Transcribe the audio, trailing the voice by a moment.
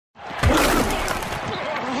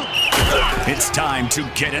It's time to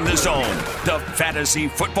get in the zone, the Fantasy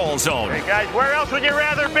Football Zone. Hey guys, where else would you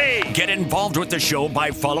rather be? Get involved with the show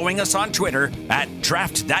by following us on Twitter at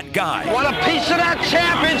DraftThatGuy. Want a piece of that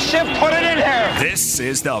championship? Put it in here. This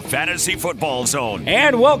is the Fantasy Football Zone.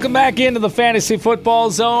 And welcome back into the Fantasy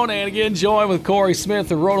Football Zone. And again, joined with Corey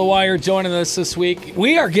Smith of RotoWire joining us this week.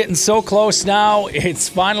 We are getting so close now. It's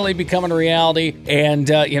finally becoming a reality. And,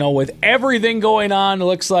 with everything going on, it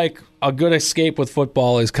looks like a good escape with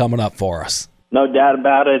football is coming up for us. No doubt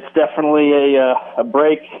about it. It's definitely a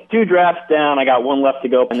break. 2 drafts down. I got 1 left to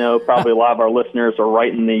go. I know probably a lot of our listeners are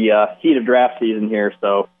right in the heat of draft season here.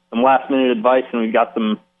 So some last-minute advice, and we've got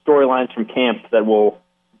some storylines from camp that will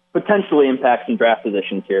potentially impact some draft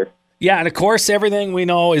positions here. Yeah, and of course, everything we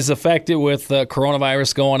know is affected with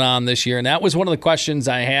coronavirus going on this year. And that was one of the questions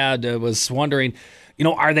I had, was wondering,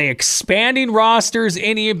 are they expanding rosters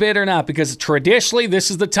any bit or not? Because traditionally, this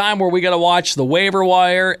is the time where we got to watch the waiver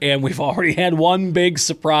wire, and we've already had one big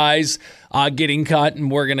surprise getting cut, and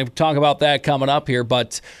we're going to talk about that coming up here.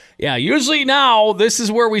 But, yeah, usually now, this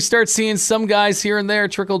is where we start seeing some guys here and there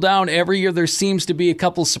trickle down. Every year there seems to be a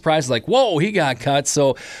couple surprises, like, whoa, he got cut.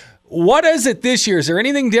 So what is it this year? Is there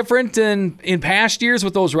anything different than in past years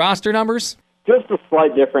with those roster numbers? Just a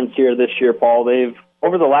slight difference here this year, Paul. They've,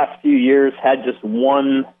 over the last few years, had just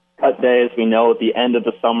one cut day, as we know, at the end of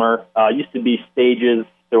the summer. Used to be stages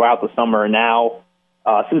throughout the summer. Now,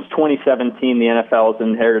 since 2017, the NFL has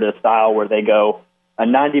inherited a style where they go a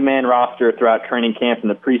 90-man roster throughout training camp in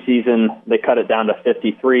the preseason. They cut it down to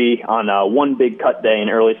 53 on one big cut day in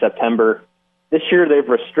early September. This year, they've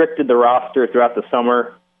restricted the roster throughout the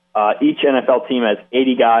summer. Each NFL team has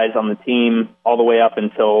 80 guys on the team all the way up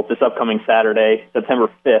until this upcoming Saturday, September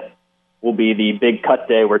 5th. Will be the big cut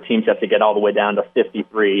day where teams have to get all the way down to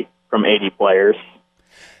 53 from 80 players.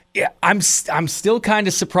 Yeah, I'm still kind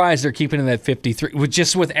of surprised they're keeping it at 53,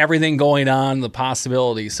 with everything going on, the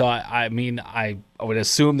possibility. So, I would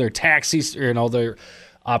assume their taxis, their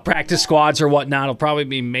practice squads or whatnot will probably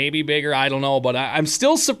be maybe bigger. I don't know, but I'm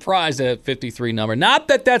still surprised at that 53 number. Not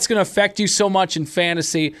that that's going to affect you so much in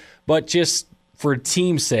fantasy, but just for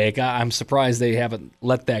team's sake, I'm surprised they haven't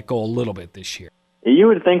let that go a little bit this year. You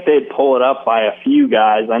would think they'd pull it up by a few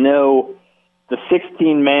guys. I know the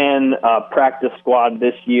 16-man practice squad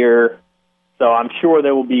this year, so I'm sure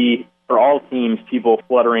there will be, for all teams, people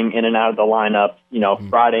fluttering in and out of the lineup,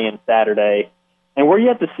 Friday and Saturday. And we're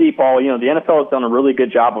yet to see, Paul, the NFL has done a really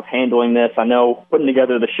good job of handling this. I know putting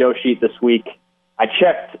together the show sheet this week, I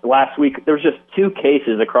checked last week, there was just 2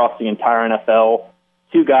 cases across the entire NFL,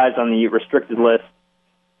 2 guys on the restricted list,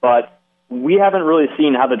 but we haven't really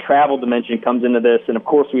seen how the travel dimension comes into this. And, of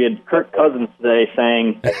course, we had Kirk Cousins today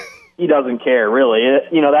saying he doesn't care, really.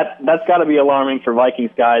 That's got to be alarming for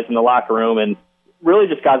Vikings guys in the locker room and really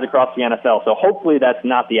just guys across the NFL. So hopefully that's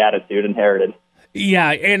not the attitude inherited.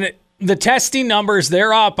 Yeah, and the testing numbers,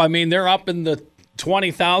 they're up. I mean, they're up in the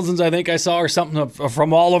 20,000s, I think I saw, or something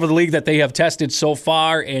from all over the league that they have tested so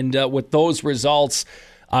far. And with those results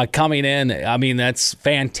coming in, I mean, that's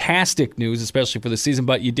fantastic news, especially for the season.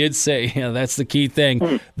 But you did say, that's the key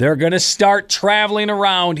thing. They're going to start traveling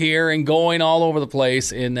around here and going all over the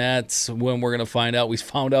place, and that's when we're going to find out. We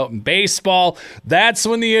found out in baseball. That's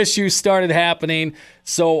when the issues started happening.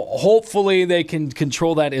 So hopefully they can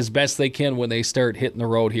control that as best they can when they start hitting the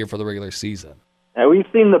road here for the regular season. Now, we've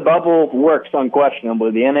seen the bubble works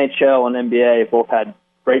unquestionably. The NHL and NBA both had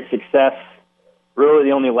great success. Really,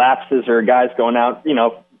 the only lapses are guys going out,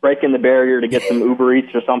 breaking the barrier to get some Uber Eats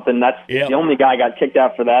or something. That's the only guy got kicked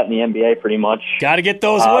out for that in the NBA, pretty much. Got to get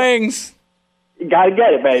those wings. Got to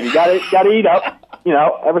get it, baby. Got to eat up.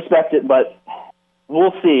 I respect it, but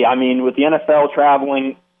we'll see. I mean, with the NFL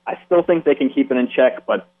traveling, I still think they can keep it in check,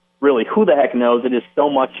 but really, who the heck knows? It is so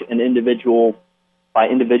much an individual by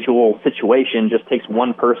individual situation. Just takes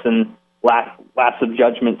one person lapse of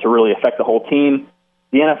judgment to really affect the whole team.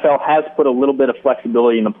 The NFL has put a little bit of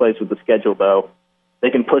flexibility into place with the schedule, though. They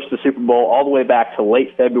can push the Super Bowl all the way back to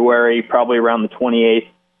late February, probably around the 28th,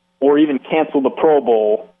 or even cancel the Pro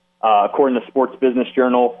Bowl, according to Sports Business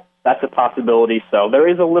Journal. That's a possibility. So there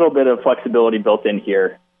is a little bit of flexibility built in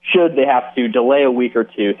here, should they have to delay a week or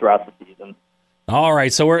two throughout the season. All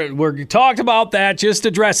right, so we're talked about that, just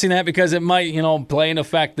addressing that because it might, play an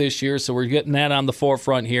effect this year, so we're getting that on the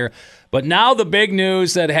forefront here. But now the big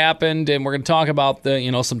news that happened, and we're going to talk about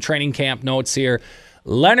the, some training camp notes here.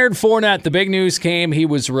 Leonard Fournette, the big news came. He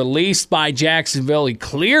was released by Jacksonville. He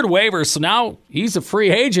cleared waivers, so now he's a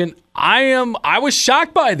free agent. I was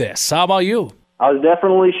shocked by this. How about you? I was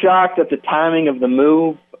definitely shocked at the timing of the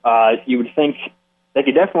move. You would think they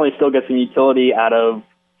could definitely still get some utility out of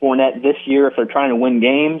Fournette this year if they're trying to win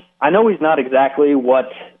games. I know he's not exactly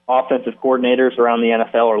what offensive coordinators around the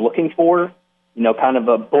NFL are looking for. Kind of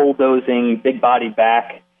a bulldozing, big-bodied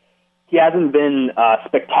back. He hasn't been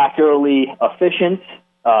spectacularly efficient,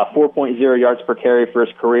 4.0 yards per carry for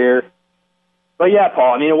his career. But yeah,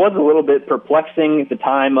 Paul, it was a little bit perplexing at the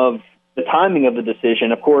timing of the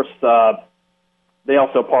decision. Of course, they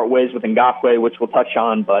also part ways with Ngakoue, which we'll touch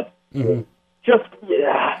on, but man,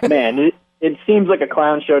 it seems like a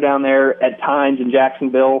clown show down there at times in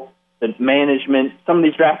Jacksonville. The management, some of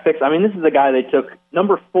these draft picks. This is a guy they took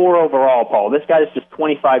number 4 overall, Paul. This guy is just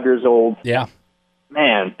 25 years old. Yeah.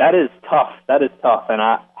 Man, that is tough. And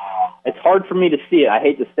it's hard for me to see it. I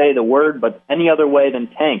hate to say the word, but any other way than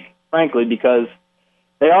tank, frankly, because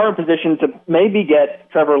they are in position to maybe get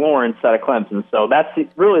Trevor Lawrence out of Clemson. So that's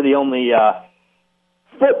really the only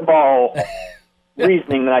football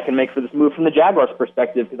reasoning that I can make for this move from the Jaguars'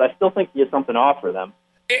 perspective, because I still think he has something to offer them.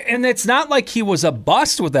 And it's not like he was a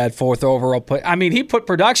bust with that 4th overall pick. He put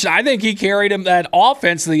production. I think he carried him that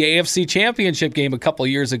offense to the AFC Championship game a couple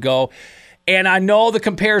of years ago. And I know the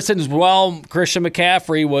comparisons, Christian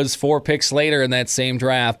McCaffrey was 4 picks later in that same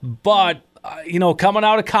draft. But, coming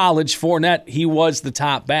out of college, Fournette, he was the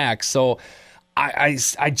top back. So I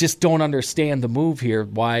just don't understand the move here,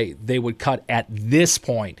 why they would cut at this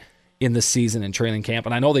point in the season in training camp.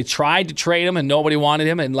 And I know they tried to trade him and nobody wanted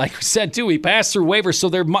him. And like we said, too, he passed through waivers. So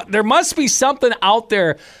there must be something out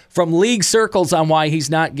there from league circles on why he's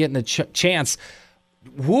not getting a chance.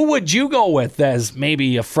 Who would you go with as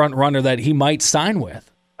maybe a front runner that he might sign with?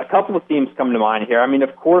 A couple of teams come to mind here.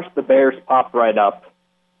 Of course, the Bears popped right up.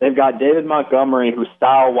 They've got David Montgomery, who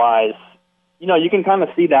style-wise, you can kind of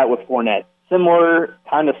see that with Fournette. Similar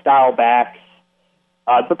kind of style backs.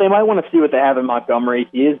 But they might want to see what they have in Montgomery.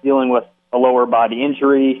 He is dealing with a lower body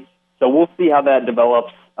injury, so we'll see how that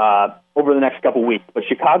develops over the next couple weeks. But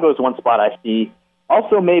Chicago is one spot I see.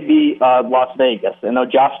 Also maybe Las Vegas. I know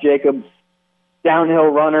Josh Jacobs, downhill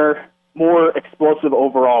runner, more explosive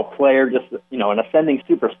overall player, just an ascending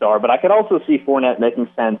superstar. But I could also see Fournette making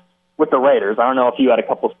sense with the Raiders. I don't know if you had a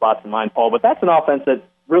couple spots in mind, Paul, but that's an offense that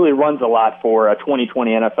really runs a lot for a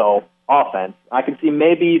 2020 NFL offense. I could see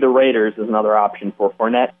maybe the Raiders as another option for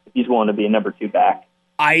Fournette if he's willing to be a number 2 back.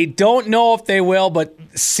 I don't know if they will, but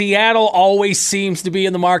Seattle always seems to be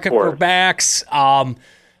in the market for backs.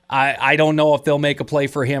 I don't know if they'll make a play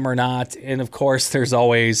for him or not. And, of course, there's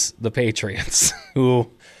always the Patriots who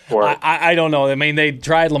I don't know. They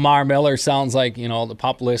tried Lamar Miller, sounds like, the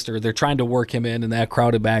pop list, or they're trying to work him in that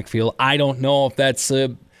crowded backfield. I don't know if that's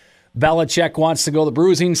Belichick wants to go the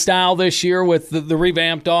bruising style this year with the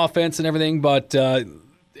revamped offense and everything, but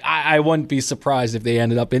I wouldn't be surprised if they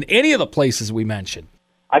ended up in any of the places we mentioned.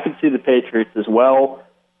 I could see the Patriots as well.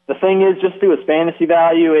 The thing is, just through his fantasy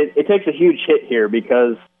value, it takes a huge hit here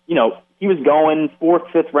because, he was going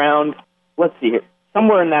 4th, 5th round. Let's see here.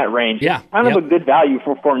 Somewhere in that range. Yeah. Kind of a good value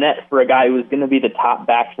for Fournette for a guy who was going to be the top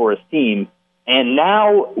back for his team. And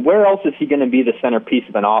now, where else is he going to be the centerpiece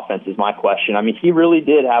of an offense is my question. He really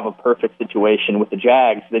did have a perfect situation with the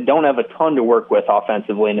Jags. They don't have a ton to work with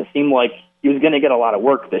offensively, and it seemed like he was going to get a lot of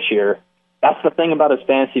work this year. That's the thing about his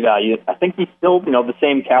fantasy value. I think he's still, the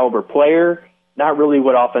same caliber player, not really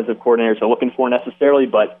what offensive coordinators are looking for necessarily,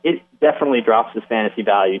 but it definitely drops his fantasy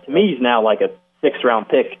value. To me, he's now like a 6th-round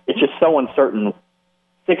pick. It's just so uncertain.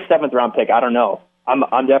 6th, 7th-round pick, I don't know.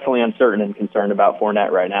 I'm definitely uncertain and concerned about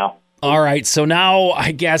Fournette right now. All right, so now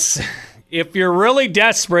I guess if you're really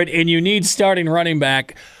desperate and you need starting running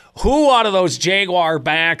back, who out of those Jaguar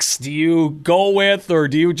backs do you go with, or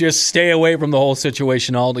do you just stay away from the whole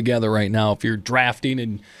situation altogether right now if you're drafting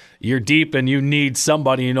and you're deep and you need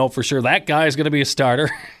somebody for for sure that guy is going to be a starter?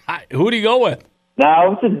 Who do you go with?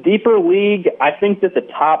 Now, it's a deeper league. I think that the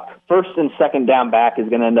top 1st and 2nd down back is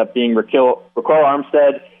going to end up being Raquel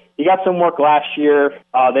Armstead. He got some work last year.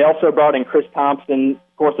 They also brought in Chris Thompson,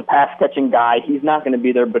 of course, a pass-catching guy. He's not going to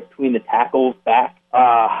be there between the tackles back.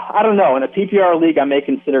 I don't know. In a PPR league, I may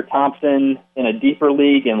consider Thompson. In a deeper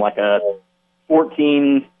league, in like a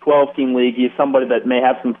 14, 12-team league, he's somebody that may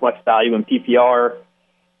have some flex value in PPR.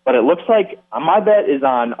 But it looks like my bet is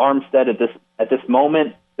on Armstead at this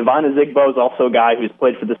moment. Devon Azigbo is also a guy who's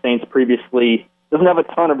played for the Saints previously. Doesn't have a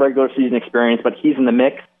ton of regular season experience, but he's in the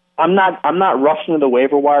mix. I'm not rushing to the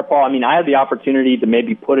waiver wire, Paul. I had the opportunity to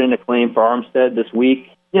maybe put in a claim for Armstead this week.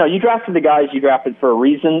 You drafted the guys you drafted for a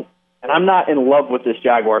reason, and I'm not in love with this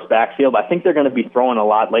Jaguars backfield. I think they're going to be throwing a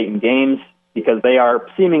lot late in games because they are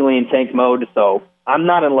seemingly in tank mode, so I'm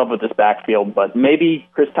not in love with this backfield, but maybe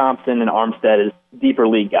Chris Thompson and Armstead is deeper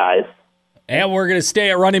league guys. And we're going to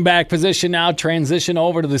stay at running back position now, transition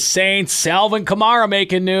over to the Saints. Alvin Kamara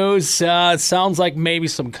making news. It sounds like maybe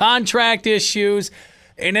some contract issues.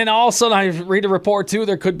 And then also, I read a report, too,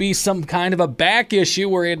 there could be some kind of a back issue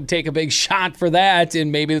where he'd take a big shot for that,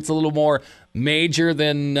 and maybe it's a little more major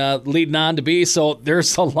than leading on to be. So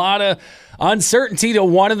there's a lot of uncertainty to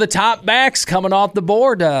one of the top backs coming off the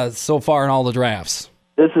board so far in all the drafts.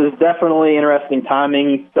 This is definitely interesting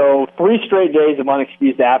timing. So 3 straight days of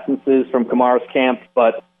unexcused absences from Kamara's camp,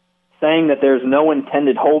 but saying that there's no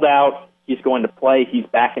intended holdout, he's going to play. He's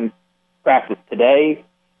back in practice today.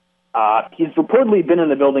 He's reportedly been in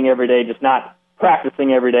the building every day, just not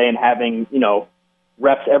practicing every day and having,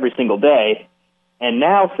 reps every single day. And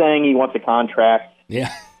now saying he wants a contract.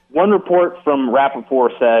 Yeah. One report from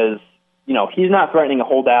Rappaport says, he's not threatening a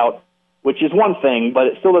holdout, which is one thing, but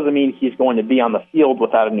it still doesn't mean he's going to be on the field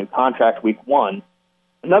without a new contract week 1.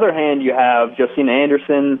 On the other hand, you have Josina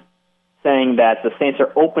Anderson saying that the Saints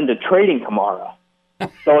are open to trading Kamara.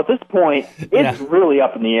 So at this point, it's really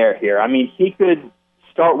up in the air here. I mean, he could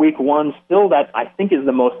start week 1. Still, that I think is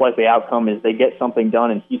the most likely outcome is they get something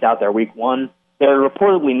done and he's out there week 1. They're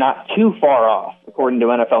reportedly not too far off, according to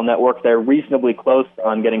NFL Network. They're reasonably close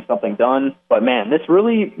on getting something done. But, man, this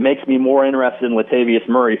really makes me more interested in Latavius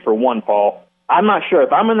Murray for one, Paul. I'm not sure.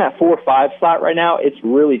 If I'm in that 4 or 5 slot right now, it's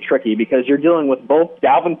really tricky because you're dealing with both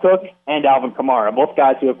Dalvin Cook and Alvin Kamara, both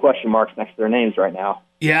guys who have question marks next to their names right now.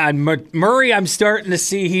 Yeah, and Murray, I'm starting to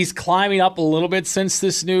see he's climbing up a little bit since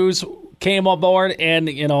this news came aboard. And,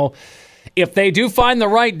 if they do find the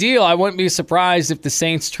right deal, I wouldn't be surprised if the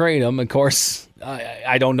Saints trade him. Of course,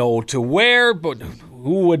 I don't know to where, but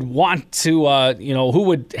who would want to,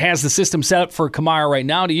 has the system set up for Kamara right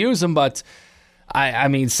now to use him. But, I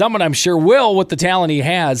mean, someone I'm sure will with the talent he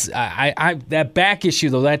has. That back issue,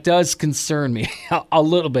 though, that does concern me a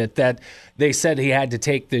little bit, that they said he had to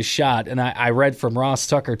take this shot. And I read from Ross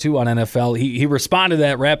Tucker, too, on NFL. He responded to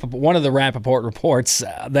that one of the Rappaport reports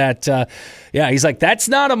that, he's like, that's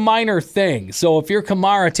not a minor thing. So if you're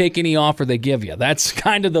Kamara, take any offer they give you. That's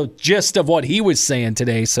kind of the gist of what he was saying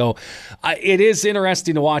today. So it is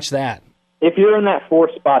interesting to watch that. If you're in that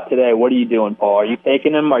 4th spot today, what are you doing, Paul? Are you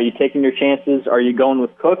taking him? Are you taking your chances? Are you going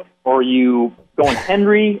with Cook? Or are you going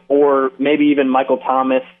Henry or maybe even Michael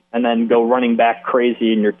Thomas and then go running back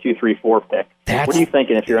crazy in your 2, 3, 4 pick? What are you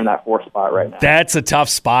thinking if you're in that 4th spot right now? That's a tough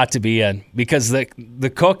spot to be in because the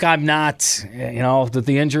Cook, I'm not,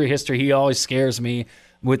 the injury history, he always scares me.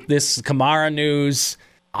 With this Kamara news,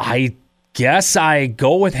 I guess I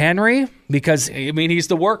go with Henry because, he's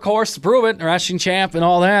the workhorse to prove it, rushing champ and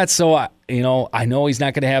all that. So, I know he's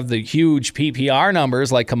not going to have the huge PPR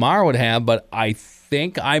numbers like Kamara would have, but I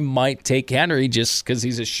think I might take Henry just because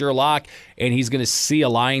he's a sure lock and he's going to see a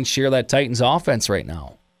lion's share of that Titans offense right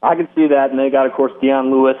now. I can see that, and they got, of course, Deion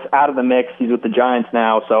Lewis out of the mix. He's with the Giants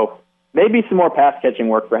now, so maybe some more pass-catching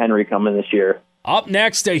work for Henry coming this year. Up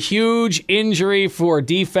next, a huge injury for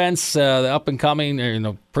defense, the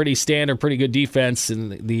up-and-coming, pretty standard, pretty good defense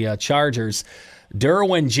in the Chargers.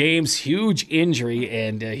 Derwin James, huge injury,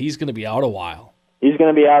 and he's going to be out a while. He's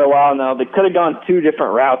going to be out a while now. They could have gone 2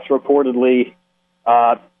 different routes, reportedly.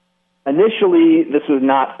 Initially, this was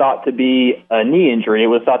not thought to be a knee injury. It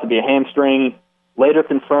was thought to be a hamstring, later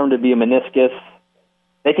confirmed to be a meniscus.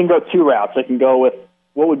 They can go 2 routes. They can go with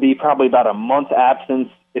what would be probably about a month absence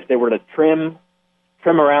if they were to trim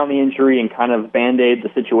around the injury and kind of Band-Aid the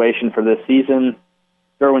situation for this season.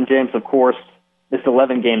 Derwin James, of course, missed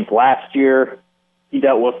 11 games last year. He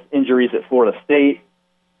dealt with injuries at Florida State.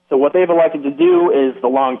 So what they've elected to do is the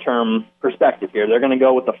long-term perspective here. They're going to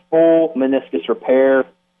go with the full meniscus repair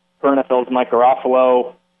for NFL's Mike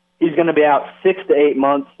Garafolo. He's going to be out 6 to 8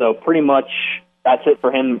 months, so pretty much that's it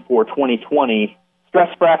for him for 2020.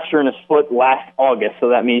 Stress fracture in his foot last August, so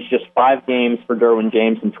that means just 5 games for Derwin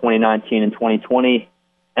James in 2019 and 2020.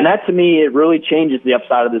 And that, to me, it really changes the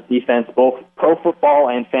upside of this defense, both pro football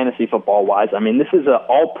and fantasy football-wise. This is an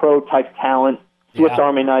all-pro type talent. Swiss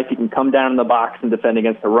Army knife. He can come down in the box and defend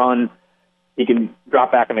against the run. He can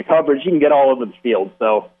drop back into coverage. He can get all over the field.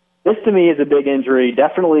 So this, to me, is a big injury.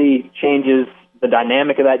 Definitely changes the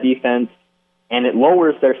dynamic of that defense, and it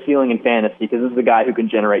lowers their ceiling in fantasy because this is a guy who can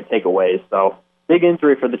generate takeaways. So big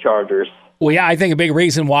injury for the Chargers. Well, yeah, I think a big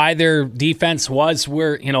reason why their defense was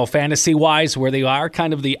where, fantasy-wise, where they are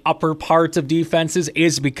kind of the upper parts of defenses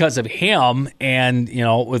is because of him and,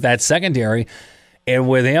 with that secondary. And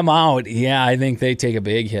with him out, I think they take a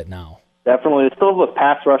big hit now. Definitely. It's filled with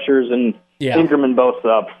pass rushers and Ingram and both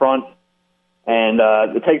up front. And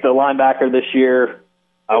they take the linebacker this year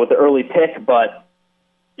with the early pick, but,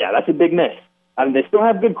 that's a big miss. They still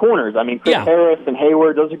have good corners. Chris Harris and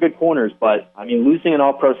Hayward, those are good corners. But, losing an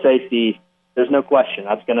all-pro safety, there's no question.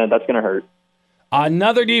 That's gonna hurt.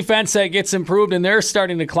 Another defense that gets improved, and they're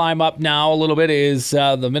starting to climb up now a little bit, is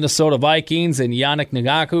the Minnesota Vikings and Yannick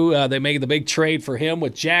Ngakoue. They made the big trade for him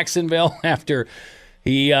with Jacksonville after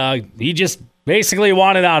he just basically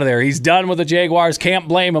wanted out of there. He's done with the Jaguars. Can't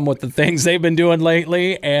blame him with the things they've been doing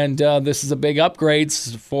lately, and this is a big upgrade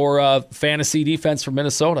for fantasy defense for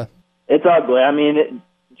Minnesota. It's ugly. I mean,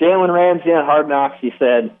 Jalen Ramsey on Hard Knocks, he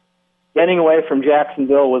said, getting away from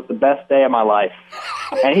Jacksonville was the best day of my life.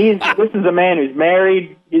 And this is a man who's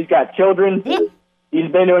married. He's got children.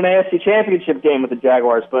 He's been to an AFC Championship game with the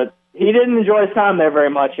Jaguars, but he didn't enjoy his time there very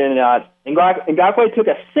much. And Ngakoue took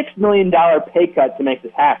a $6 million pay cut to make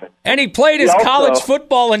this happen. And he played his college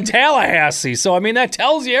football in Tallahassee. So, I mean, that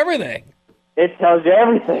tells you everything. It tells you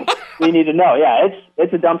everything you need to know. Yeah,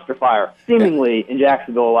 it's a dumpster fire, seemingly in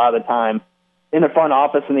Jacksonville a lot of the time, in the front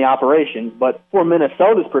office and the operations. But for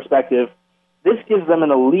Minnesota's perspective, this gives them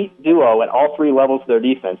an elite duo at all three levels of their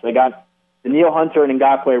defense. They got Danielle Hunter and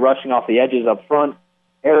Ngakoue rushing off the edges up front,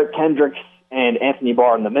 Eric Kendricks and Anthony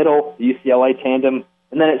Barr in the middle, the UCLA tandem.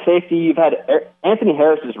 And then at safety, you've had Anthony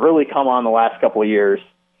Harris has really come on the last couple of years.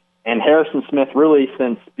 And Harrison Smith really,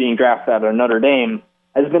 since being drafted out of Notre Dame,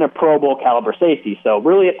 has been a Pro Bowl caliber safety. So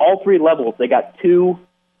really at all three levels, they got two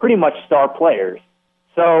pretty much star players.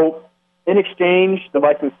 So in exchange, the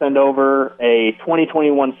Vikings send over a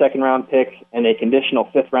 2021 second-round pick and a conditional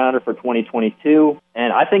fifth-rounder for 2022.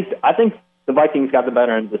 And I think the Vikings got the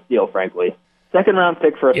better end of this deal, frankly. Second-round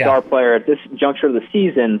pick for a star player at this juncture of the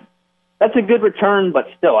season, that's a good return, but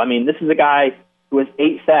still, I mean, this is a guy who has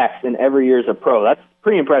 8 sacks in every year as a pro. That's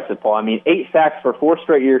pretty impressive, Paul. I mean, 8 sacks for 4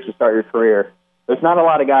 straight years to start your career. There's not a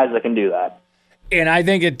lot of guys that can do that. And I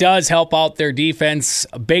think it does help out their defense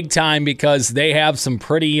big time because they have some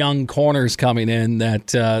pretty young corners coming in that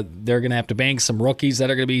they're going to have to bank some rookies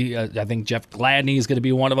that are going to be, I think Jeff Gladney is going to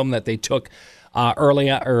be one of them that they took early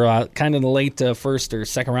or kind of in the late first or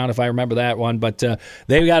second round, if I remember that one. But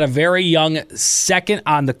they've got a very young second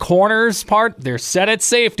on the corners part. They're set at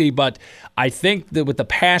safety, but I think that with the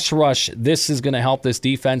pass rush, this is going to help this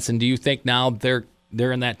defense. And do you think now they're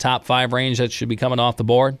in that top 5 range that should be coming off the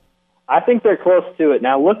board? I think they're close to it.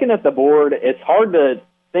 Now, looking at the board, it's hard to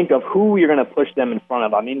think of who you're going to push them in front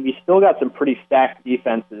of. I mean, we still got some pretty stacked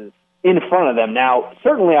defenses in front of them. Now,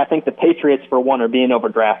 certainly I think the Patriots, for one, are being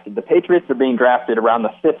overdrafted. The Patriots are being drafted around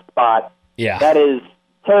the 5th spot. Yeah. That is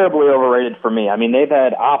terribly overrated for me. I mean, they've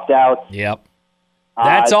had opt-outs. Yep.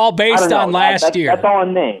 That's all based on last year. That's all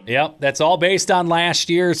in name. Yep, that's all based on last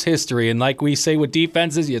year's history. And like we say with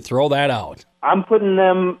defenses, you throw that out. I'm putting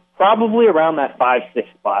them probably around that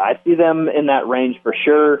 5-6 spot. I see them in that range for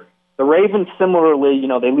sure. The Ravens, similarly,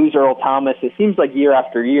 they lose Earl Thomas. It seems like year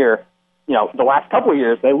after year, the last couple of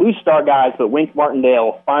years, they lose star guys, but Wink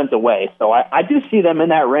Martindale finds a way. So I do see them in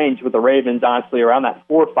that range with the Ravens, honestly, around that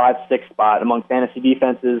 4, 5, 6 spot among fantasy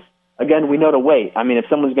defenses. Again, we know to wait. I mean, if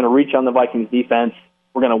someone's going to reach on the Vikings defense,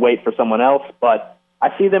 we're going to wait for someone else. But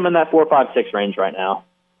I see them in that 4, 5, 6 range right now.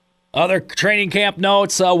 Other training camp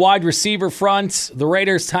notes, wide receiver front, the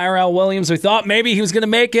Raiders, Tyrell Williams. We thought maybe he was going to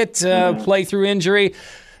make it, play through injury.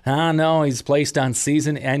 No, he's placed on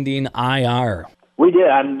season-ending IR. We did.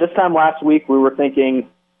 This time last week, we were thinking,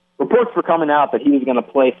 reports were coming out that he was going to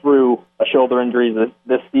play through a shoulder injury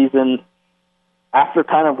this season. After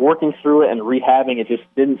kind of working through it and rehabbing, it just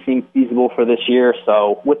didn't seem feasible for this year.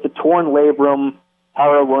 So with the torn labrum,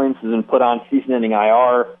 Tyrell Williams has been put on season-ending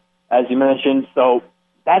IR, as you mentioned. So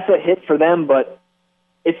that's a hit for them, but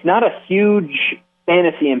it's not a huge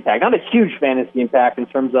fantasy impact. Not a huge fantasy impact in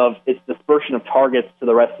terms of its dispersion of targets to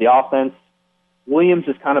the rest of the offense. Williams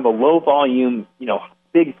is kind of a low-volume,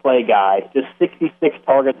 big play guy. Just 66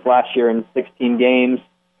 targets last year in 16 games.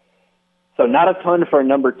 So not a ton for a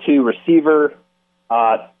number 2 receiver.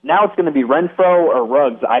 Now it's going to be Renfro or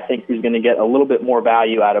Ruggs, I think, who's going to get a little bit more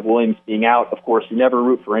value out of Williams being out. Of course, you never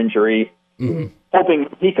root for injury. Mm-hmm. Hoping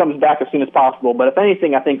he comes back as soon as possible. But if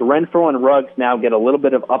anything, I think Renfro and Ruggs now get a little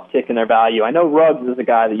bit of uptick in their value. I know Ruggs is a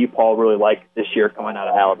guy that you, Paul, really liked this year coming out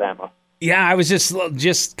of Alabama. Yeah, I was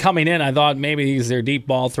just coming in. I thought maybe he's their deep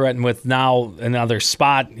ball threat, and with now another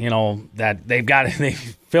spot, that they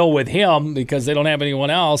fill with him because they don't have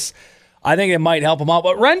anyone else. I think it might help him out.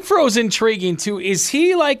 But Renfro's intriguing too. Is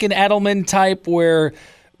he like an Edelman type where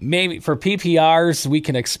maybe for PPRs we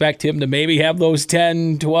can expect him to maybe have those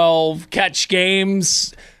 10, 12 catch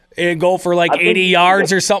games and go for like 80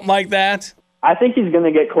 yards or something like that? I think he's going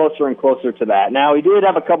to get closer and closer to that. Now, he did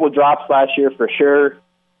have a couple of drops last year for sure,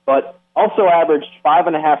 but also averaged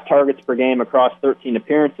 5.5 targets per game across 13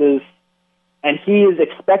 appearances, and he is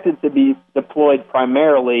expected to be deployed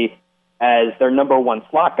primarily as their number 1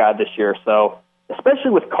 slot guy this year. So,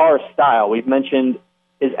 especially with Carr's style, we've mentioned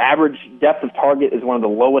His average depth of target is one of the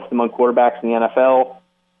lowest among quarterbacks in the NFL.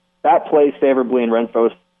 That plays favorably in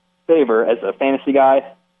Renfro's favor as a fantasy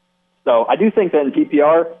guy. So I do think that in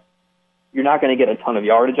PPR, you're not going to get a ton of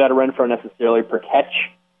yardage out of Renfro necessarily per catch,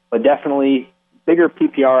 but definitely bigger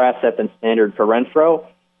PPR asset than standard for Renfro.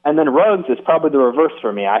 And then Ruggs is probably the reverse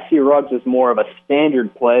for me. I see Ruggs as more of a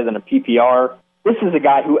standard play than a PPR. This is a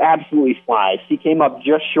guy who absolutely flies. He came up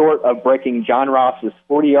just short of breaking John Ross's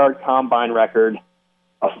 40-yard combine record,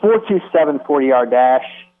 a 4.27 40-yard dash,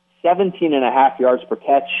 17.5 yards per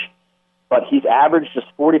catch, but he's averaged just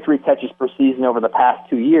 43 catches per season over the past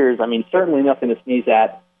 2 years. I mean, certainly nothing to sneeze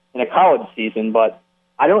at in a college season, but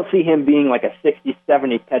I don't see him being like a 60,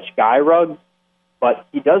 70 catch guy, Ruggs, but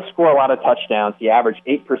he does score a lot of touchdowns. He averaged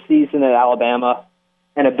 8 per season at Alabama,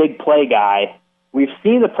 and a big play guy. We've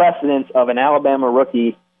seen the precedence of an Alabama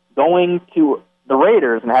rookie going to the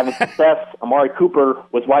Raiders and having success. Amari Cooper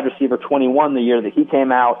was wide receiver 21 the year that he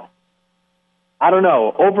came out. I don't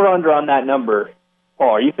know. Over under on that number. Paul,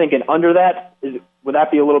 are you thinking under that? Would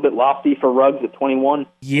that be a little bit lofty for Ruggs at 21?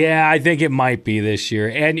 Yeah, I think it might be this year.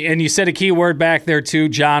 And you said a key word back there too,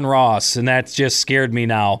 John Ross, and that just scared me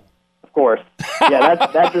now. Of course. Yeah,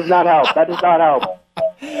 that does not help. That does not help.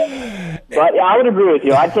 But yeah, I would agree with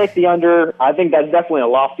you. I'd take the under. I think that's definitely a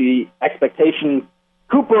lofty expectation.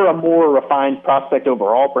 Cooper, a more refined prospect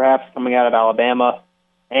overall, perhaps, coming out of Alabama.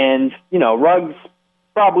 And, Ruggs,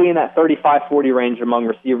 probably in that 35-40 range among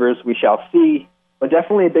receivers. We shall see. But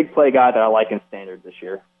definitely a big play guy that I like in standard this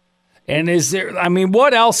year. And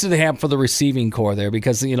what else do they have for the receiving core there?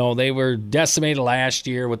 Because, they were decimated last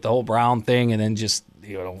year with the whole Brown thing and then just,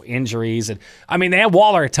 injuries. And they had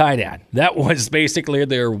Waller at tight end. That was basically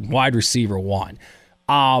their wide receiver one.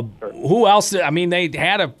 Who else? They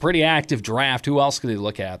had a pretty active draft. Who else could they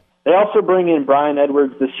look at? They also bring in Brian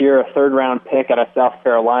Edwards this year, a third-round pick out of South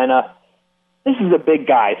Carolina. This is a big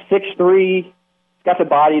guy, 6'3". He's got the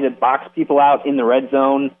body to box people out in the red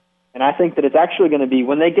zone. And I think that it's actually going to be,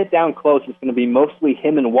 when they get down close, it's going to be mostly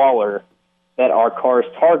him and Waller that are Carr's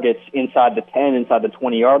targets inside the 10, inside the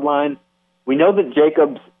 20-yard line. We know that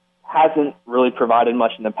Jacobs hasn't really provided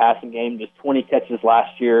much in the passing game, just 20 catches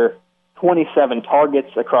last year, 27 targets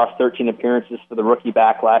across 13 appearances for the rookie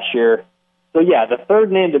back last year. So, yeah, the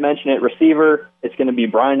third name to mention at receiver, it's going to be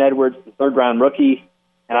Brian Edwards, the third-round rookie.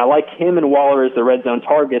 And I like him and Waller as the red zone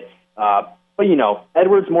targets. But,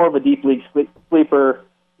 Edwards more of a deep league sleeper.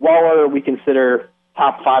 Waller we consider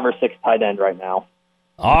top 5 or 6 tight end right now.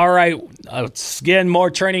 All right. Again,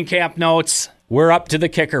 more training camp notes. We're up to the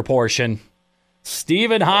kicker portion.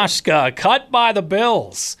 Stephen Hauschka, cut by the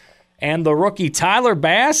Bills. And the rookie Tyler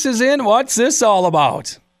Bass is in? What's this all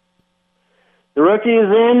about? The rookie is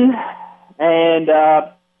in, and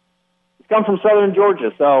he's come from Southern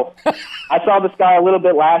Georgia. So I saw this guy a little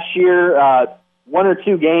bit last year, 1 or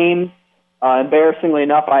 2 games. Embarrassingly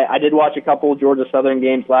enough, I did watch a couple of Georgia Southern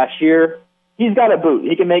games last year. He's got a boot.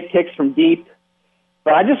 He can make kicks from deep.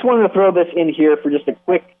 But I just wanted to throw this in here for just a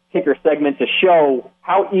quick kicker segment to show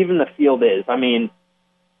how even the field is.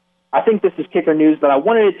 I think this is kicker news, but I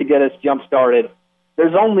wanted it to get us jump-started.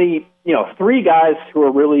 There's only, 3 guys who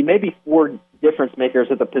are really, maybe 4 difference makers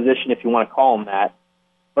at the position, if you want to call them that.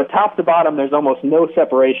 But top to bottom, there's almost no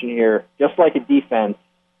separation here, just like a defense.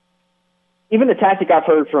 Even the tactic I've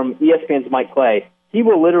heard from ESPN's Mike Clay, he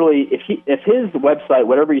will literally, if his website,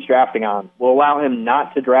 whatever he's drafting on, will allow him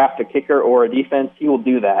not to draft a kicker or a defense, he will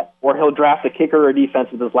do that. Or he'll draft a kicker or a defense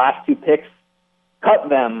with his last 2 picks, cut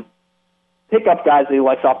them, pick up guys that he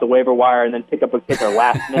likes off the waiver wire, and then pick up a kicker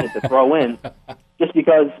last minute to throw in. Just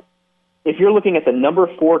because if you're looking at the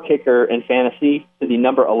number 4 kicker in fantasy to the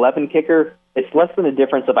number 11 kicker, it's less than a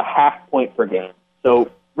difference of a half point per game. So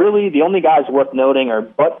really, the only guys worth noting are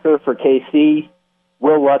Butker for KC,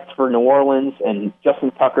 Will Lutz for New Orleans, and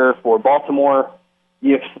Justin Tucker for Baltimore.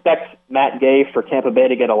 You expect Matt Gay for Tampa Bay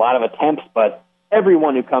to get a lot of attempts, but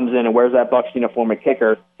everyone who comes in and wears that Bucs uniform at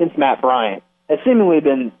kicker since Matt Bryant has seemingly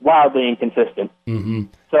been wildly inconsistent. Mm-hmm.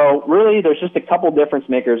 So really, there's just a couple difference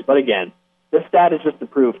makers. But again, this stat is just to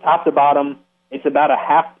prove top to bottom, it's about a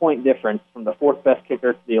half-point difference from the 4th best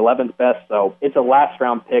kicker to the 11th best. So it's a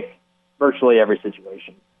last-round pick virtually every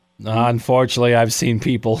situation. Unfortunately, I've seen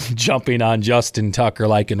people jumping on Justin Tucker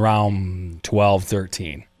like in round 12,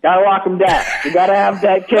 13. Got to lock him down. You got to have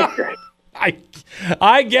that kicker.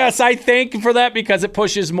 I guess I thank for that because it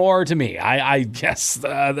pushes more to me. I guess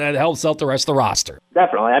that helps out the rest of the roster.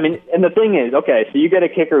 Definitely. And the thing is, okay, so you get a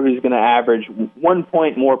kicker who's going to average 1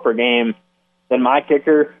 point more per game than my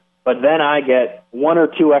kicker, but then I get 1 or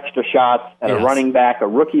 2 extra shots at a running back, a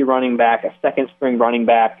rookie running back, a second-string running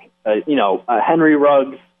back, Henry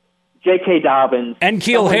Ruggs, J.K. Dobbins. And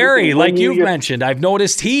Keel Harry, like you've mentioned. I've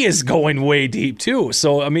noticed he is going way deep, too.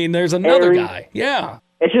 So, I mean, there's another guy. Yeah.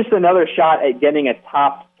 It's just another shot at getting a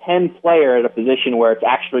top 10 player at a position where it's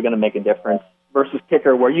actually going to make a difference versus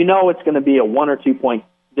kicker where you know it's going to be a 1 or 2 point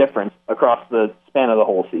difference across the span of the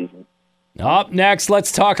whole season. Up next,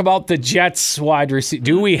 let's talk about the Jets wide receiver.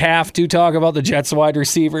 Do we have to talk about the Jets wide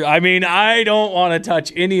receiver? I mean, I don't want to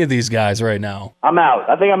touch any of these guys right now. I'm out.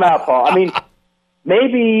 I think I'm out, Paul. I mean,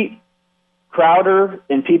 maybe Crowder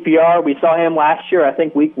in PPR, we saw him last year, I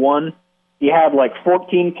think week 1. He had like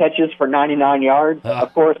 14 catches for 99 yards.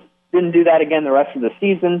 Of course, didn't do that again the rest of the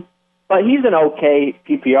season. But he's an okay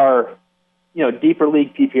PPR, deeper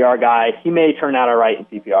league PPR guy. He may turn out all right in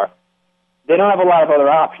PPR. They don't have a lot of other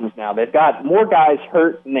options now. They've got more guys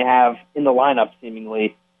hurt than they have in the lineup,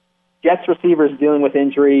 seemingly. Jets receivers dealing with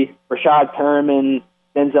injury. Rashad Perriman,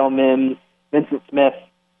 Denzel Mims, Vincent Smith,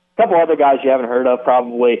 a couple other guys you haven't heard of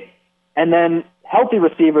probably. And then healthy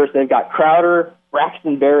receivers, they've got Crowder,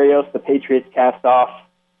 Braxton Berrios, the Patriots cast off,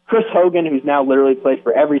 Chris Hogan, who's now literally played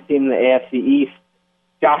for every team in the AFC East,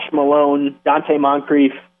 Josh Malone, Dante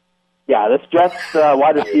Moncrief. Yeah, this Jets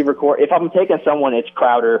wide receiver core, if I'm taking someone, it's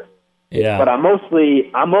Crowder. Yeah. But I'm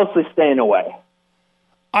mostly staying away.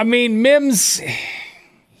 I mean, Mims,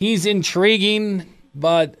 he's intriguing,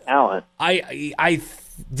 but Talent. I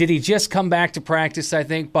did he just come back to practice, I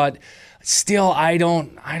think, but still I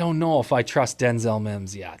don't know if I trust Denzel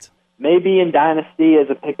Mims yet. Maybe in Dynasty as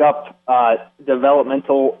a pickup,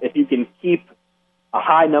 developmental, if you can keep a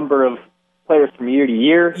high number of players from year to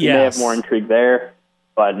year, you may have more intrigue there.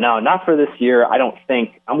 But no, not for this year, I don't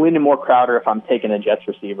think. I'm leaning more Crowder if I'm taking a Jets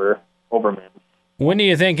receiver over Mims. When do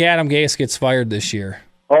you think Adam Gase gets fired this year?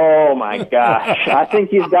 Oh, my gosh. I think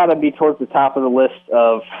he's got to be towards the top of the list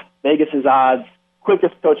of Vegas's odds,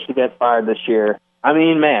 quickest coach to get fired this year. I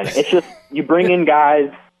mean, man, it's just you bring in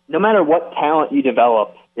guys, no matter what talent you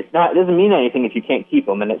develop, it doesn't mean anything if you can't keep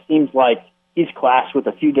them. And it seems like he's clashed with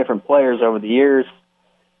a few different players over the years.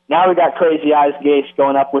 Now we got Crazy Eyes Gase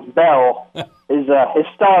going up with Bell, his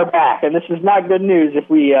star back. And this is not good news if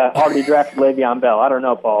we already drafted Le'Veon Bell. I don't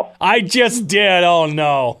know, Paul. I just did. Oh,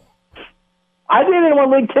 no. I did in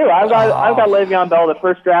one league, too. I got Le'Veon Bell the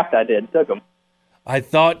first draft I did. Took him. I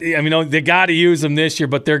thought, they got to use him this year,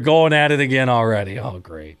 but they're going at it again already. Oh,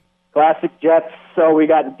 great. Classic Jets. So we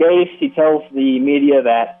got Gase. He tells the media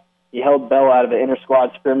that he held Bell out of an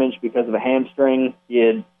inter-squad scrimmage because of a hamstring. He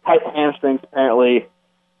had tight hamstrings, apparently.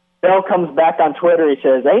 Bell comes back on Twitter. He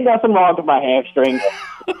says, ain't nothing wrong with my hamstrings.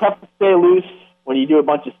 It's tough to stay loose when you do a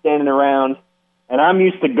bunch of standing around, and I'm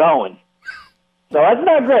used to going. So that's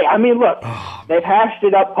not great. I mean, look, they've hashed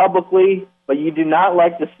it up publicly, but you do not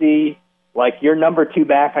like to see your number 2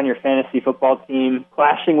 back on your fantasy football team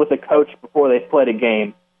clashing with a coach before they've played a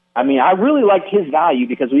game. I mean, I really liked his value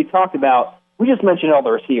because we just mentioned all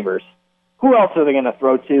the receivers. Who else are they going to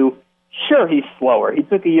throw to? Sure, he's slower. He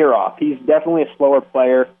took a year off. He's definitely a slower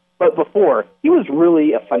player. But before, he was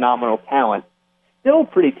really a phenomenal talent. Still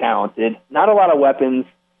pretty talented. Not a lot of weapons.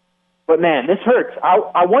 But, man, this hurts.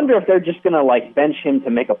 I wonder if they're just going to, bench him to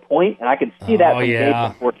make a point, and I could see that from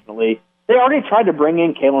Gase, unfortunately. They already tried to bring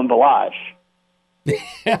in Kalen Ballage.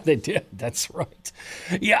 Yeah, they did. That's right.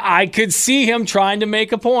 Yeah, I could see him trying to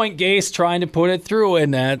make a point, Gase trying to put it through,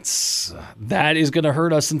 and that is going to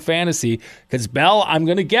hurt us in fantasy. Because Bell, I'm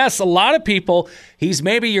going to guess a lot of people, he's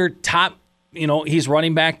maybe your top, he's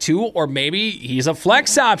running back 2, or maybe he's a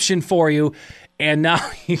flex option for you, and now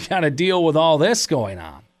you got to deal with all this going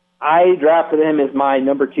on. I drafted him as my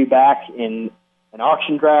number 2 back in an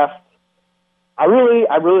auction draft. I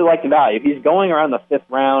really like the value. If he's going around the 5th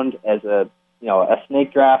round as a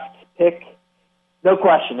snake draft pick, no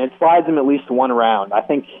question. It slides him at least 1 round. I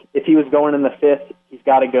think if he was going in the 5th, he's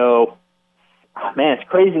got to go. Oh, man, it's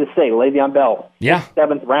crazy to say Le'Veon Bell,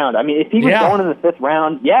 7th round. I mean, if he was going in the 5th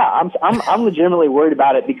round, I'm legitimately worried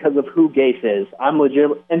about it because of who Gase is.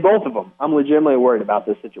 And both of them, I'm legitimately worried about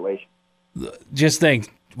this situation. Just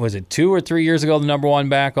think, was it 2 or 3 years ago the number 1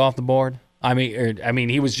 back off the board? I mean,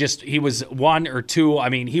 he was 1 or 2. I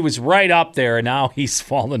mean, he was right up there, and now he's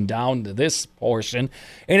fallen down to this portion.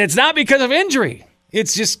 And it's not because of injury.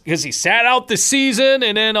 It's just because he sat out the season,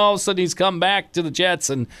 and then all of a sudden he's come back to the Jets,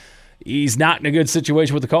 and he's not in a good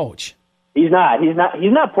situation with the coach. He's not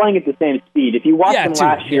playing at the same speed. If you watched him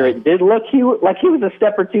last year, it did look like he was a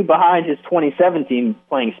step or 2 behind his 2017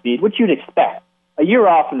 playing speed, which you'd expect. A year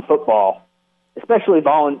off in football, especially a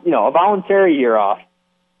voluntary year off.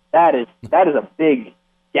 That is a big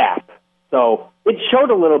gap. So it showed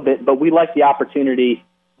a little bit, but we like the opportunity.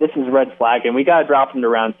 this is red flag, and we got to drop him to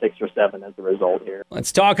round 6 or 7 as a result here.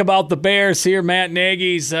 Let's talk about the Bears here. Matt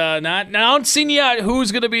Nagy's not announcing yet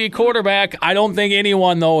who's going to be quarterback. I don't think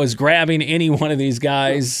anyone, though, is grabbing any one of these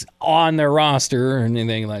guys on their roster or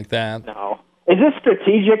anything like that. No. Is this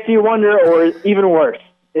strategic, do you wonder, or even worse?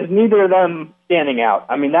 Is neither of them standing out?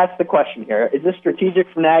 I mean, that's the question here. Is this strategic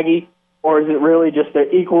for Nagy, or is it really just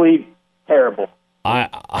they're equally terrible?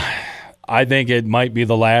 I think it might be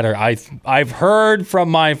the latter. I've heard from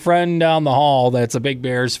my friend down the hall that's a big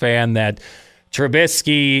Bears fan that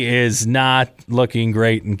Trubisky is not looking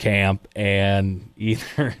great in camp, and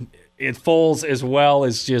either Foles as well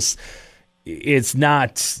as just it's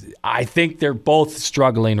not. I think they're both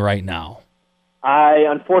struggling right now. I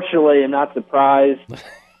unfortunately am not surprised,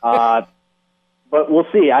 but we'll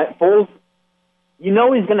see. Foles, he's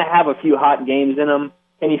going to have a few hot games in him.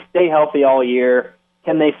 Can he stay healthy all year?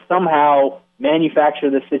 Can they somehow manufacture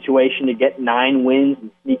the situation to get 9 wins and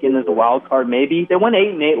sneak in as a wild card? Maybe. They went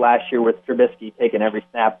 8-8 last year with Trubisky taking every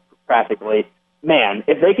snap practically. Man,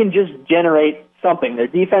 if they can just generate something, their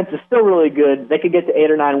defense is still really good. They could get to 8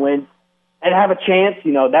 or 9 wins and have a chance.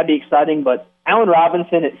 That'd be exciting. But Allen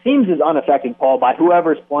Robinson, it seems, is unaffected, Paul, by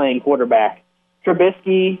whoever's playing quarterback.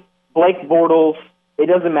 Trubisky, Blake Bortles, it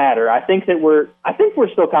doesn't matter. I think we're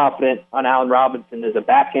still confident on Allen Robinson as a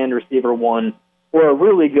back-end receiver 1 or a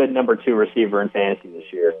really good number 2 receiver in fantasy this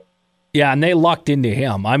year. Yeah, and they lucked into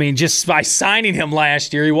him. I mean, just by signing him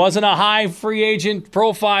last year, he wasn't a high free agent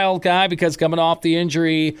profile guy because coming off the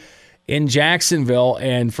injury in Jacksonville,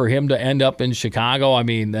 and for him to end up in Chicago, I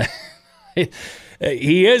mean,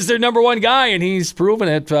 he is their number 1 guy, and he's proven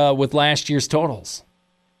it with last year's totals.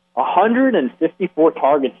 154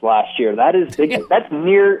 targets last year. That is big. That's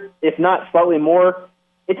near, if not slightly more.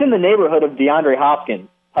 It's in the neighborhood of DeAndre Hopkins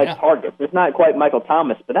type targets. It's not quite Michael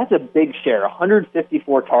Thomas, but that's a big share.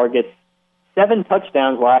 154 targets, 7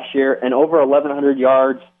 touchdowns last year, and over 1,100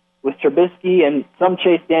 yards with Trubisky and some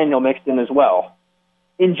Chase Daniel mixed in as well.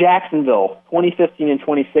 In Jacksonville, 2015 and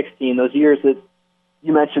 2016, those years that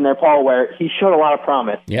you mentioned there, Paul, where he showed a lot of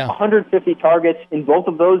promise. Yeah. 150 targets in both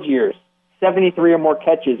of those years, 73 or more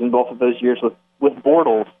catches in both of those years with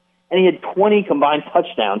Bortles, and he had 20 combined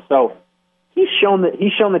touchdowns. So he's shown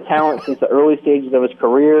the talent since the early stages of his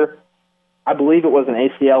career. I believe it was an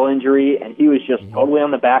ACL injury, and he was just totally on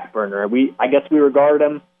the back burner. I guess we regard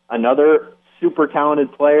him another super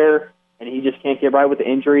talented player, and he just can't get right with the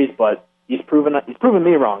injuries. But he's proven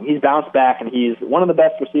me wrong. He's bounced back, and he's one of the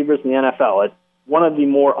best receivers in the NFL. It's one of the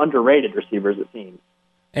more underrated receivers, it seems.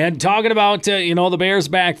 And talking about the Bears'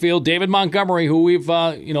 backfield, David Montgomery, who we've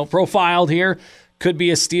profiled here, could be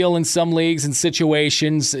a steal in some leagues and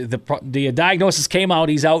situations. The diagnosis came out;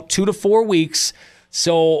 he's out 2 to 4 weeks.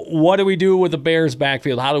 So, what do we do with the Bears'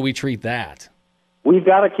 backfield? How do we treat that? We've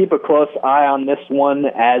got to keep a close eye on this one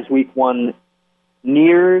as Week 1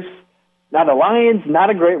 nears. Now, the Lions, not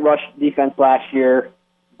a great rush defense last year.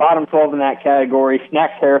 Bottom 12 in that category.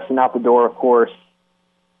 Snacks Harrison out the door, of course.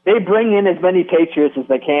 They bring in as many Patriots as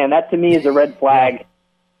they can. That, to me, is a red flag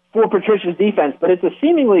for Patricia's defense, but it's a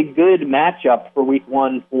seemingly good matchup for Week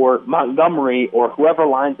 1 for Montgomery or whoever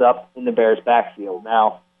lines up in the Bears' backfield.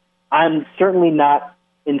 Now, I'm certainly not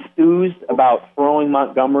enthused about throwing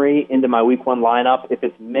Montgomery into my Week 1 lineup if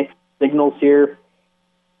it's mixed signals here,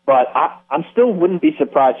 but I still wouldn't be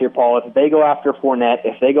surprised here, Paul, if they go after Fournette,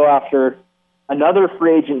 if they go after another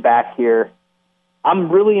free agent back here.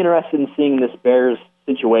 I'm really interested in seeing this Bears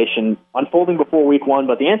situation unfolding before Week 1,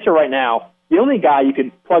 but the answer right now, the only guy you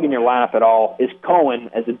could plug in your lineup at all is Cohen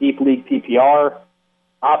as a deep league PPR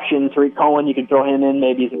option. Tariq Cohen, you could throw him in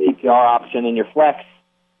maybe as a PPR option in your flex.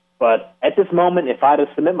 But at this moment, if I had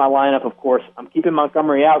to submit my lineup, of course, I'm keeping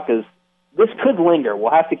Montgomery out because this could linger.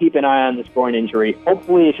 We'll have to keep an eye on this groin injury.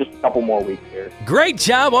 Hopefully, it's just a couple more weeks here. Great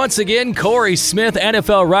job once again, Corey Smith,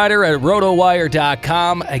 NFL writer at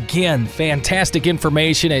RotoWire.com. Again, fantastic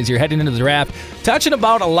information as you're heading into the draft. Touching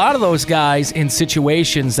about a lot of those guys in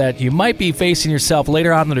situations that you might be facing yourself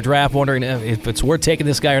later on in the draft, wondering if it's worth taking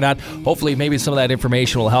this guy or not. Hopefully, maybe some of that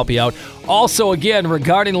information will help you out. Also, again,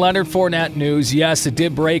 regarding Leonard Fournette news, yes, it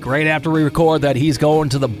did break right after we record that he's going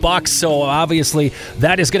to the Bucs, so obviously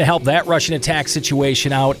that is going to help that rushing attack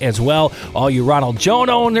situation out as well. All you Ronald Jones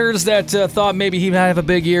owners that thought maybe he might have a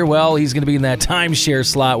big year, well, he's going to be in that timeshare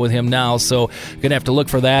slot with him now, so going to have to look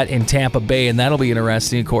for that in Tampa Bay, and that'll be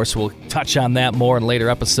interesting. Of course, we'll touch on that more in later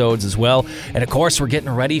episodes as well. And of course, we're getting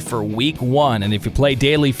ready for Week 1, and if you play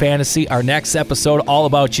Daily Fantasy, our next episode, all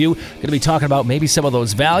about you, going to be talking about maybe some of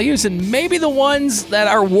those values and maybe the ones that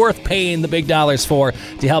are worth paying the big dollars for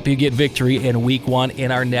to help you get victory in Week 1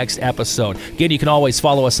 in our next episode. Again, you can always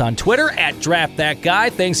follow us on Twitter Twitter at Draft That Guy.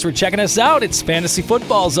 Thanks for checking us out. It's Fantasy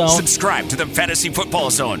Football Zone. Subscribe to the Fantasy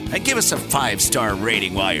Football Zone and give us a 5-star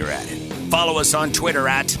rating while you're at it. Follow us on Twitter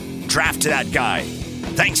at Draft That Guy.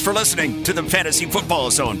 Thanks for listening to the Fantasy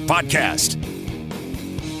Football Zone podcast.